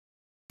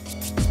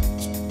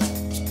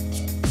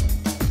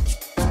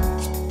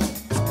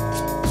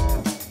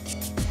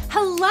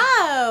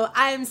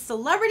I'm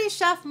Celebrity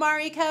Chef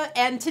Mariko,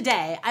 and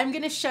today I'm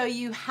going to show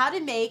you how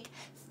to make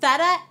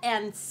feta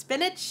and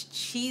spinach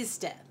cheese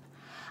dip.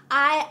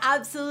 I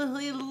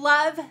absolutely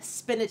love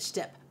spinach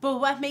dip, but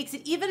what makes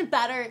it even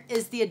better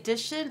is the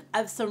addition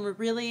of some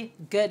really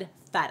good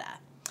feta.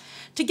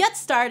 To get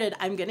started,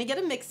 I'm going to get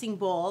a mixing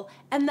bowl,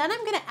 and then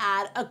I'm going to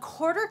add a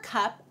 1/4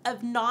 cup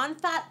of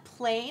non-fat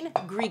plain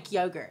Greek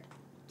yogurt.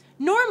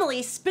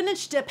 Normally,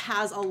 spinach dip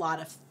has a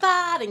lot of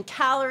fat and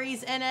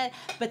calories in it,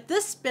 but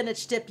this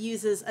spinach dip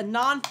uses a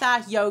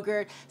non-fat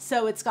yogurt,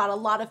 so it's got a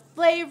lot of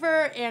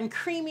flavor and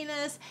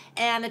creaminess,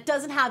 and it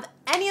doesn't have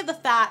any of the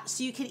fat,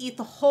 so you can eat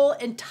the whole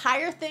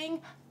entire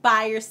thing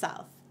by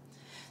yourself.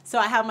 So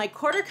I have my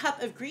 1/4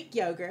 cup of Greek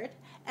yogurt,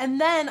 and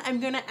then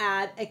I'm gonna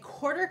add a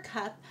 1/4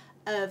 cup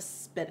of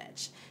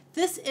spinach.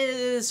 This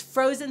is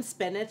frozen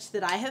spinach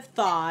that I have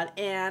thawed,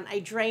 and I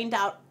drained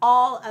out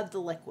all of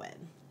the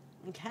liquid.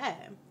 Okay.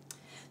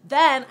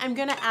 Then I'm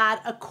gonna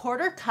add a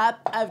 1/4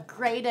 cup of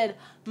grated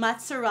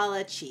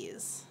mozzarella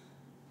cheese.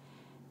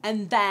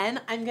 And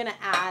then I'm gonna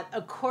add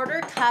a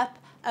 1/4 cup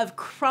of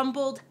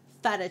crumbled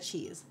feta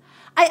cheese.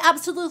 I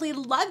absolutely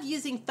love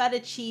using feta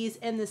cheese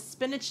in the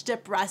spinach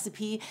dip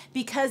recipe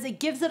because it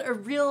gives it a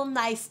real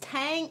nice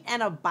tang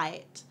and a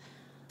bite.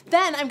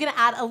 Then I'm gonna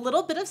add a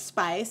little bit of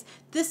spice.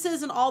 This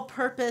is an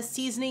all-purpose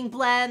seasoning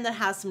blend that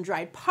has some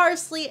dried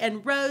parsley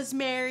and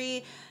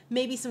rosemary,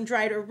 maybe some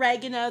dried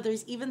oregano.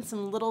 There's even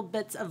some little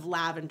bits of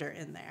lavender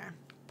in there.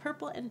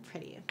 Purple and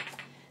pretty.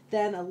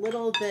 Then a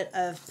little bit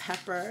of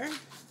pepper,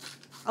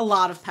 a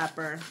lot of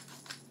pepper,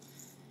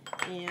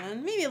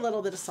 and maybe a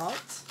little bit of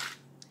salt.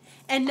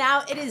 And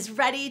now it is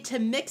ready to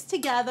mix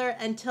together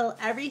until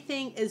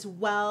everything is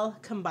well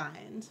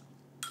combined.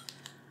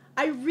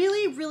 I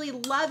really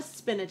love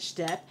spinach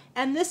dip,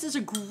 and this is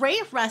a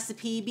great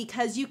recipe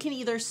because you can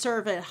either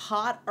serve it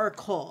hot or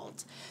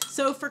cold.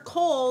 So for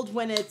cold,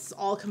 when it's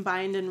all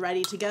combined and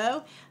ready to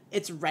go,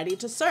 it's ready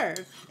to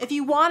serve. If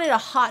you wanted a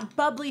hot,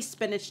 bubbly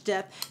spinach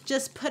dip,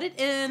 just put it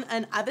in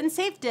an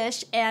oven-safe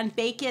dish and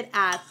bake it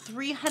at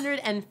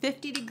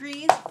 350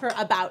 degrees for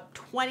about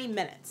 20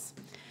 minutes.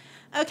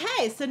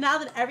 Okay, so now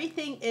that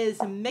everything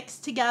is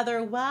mixed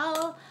together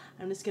well,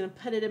 I'm just gonna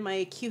put it in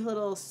my cute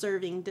little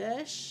serving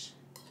dish.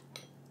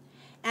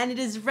 And it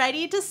is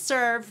ready to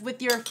serve with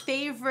your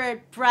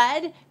favorite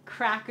bread,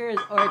 crackers,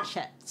 or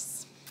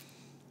chips.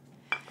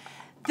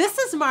 This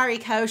is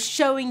Mariko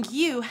showing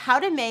you how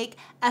to make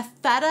a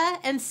feta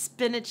and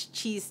spinach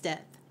cheese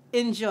dip.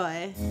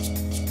 Enjoy.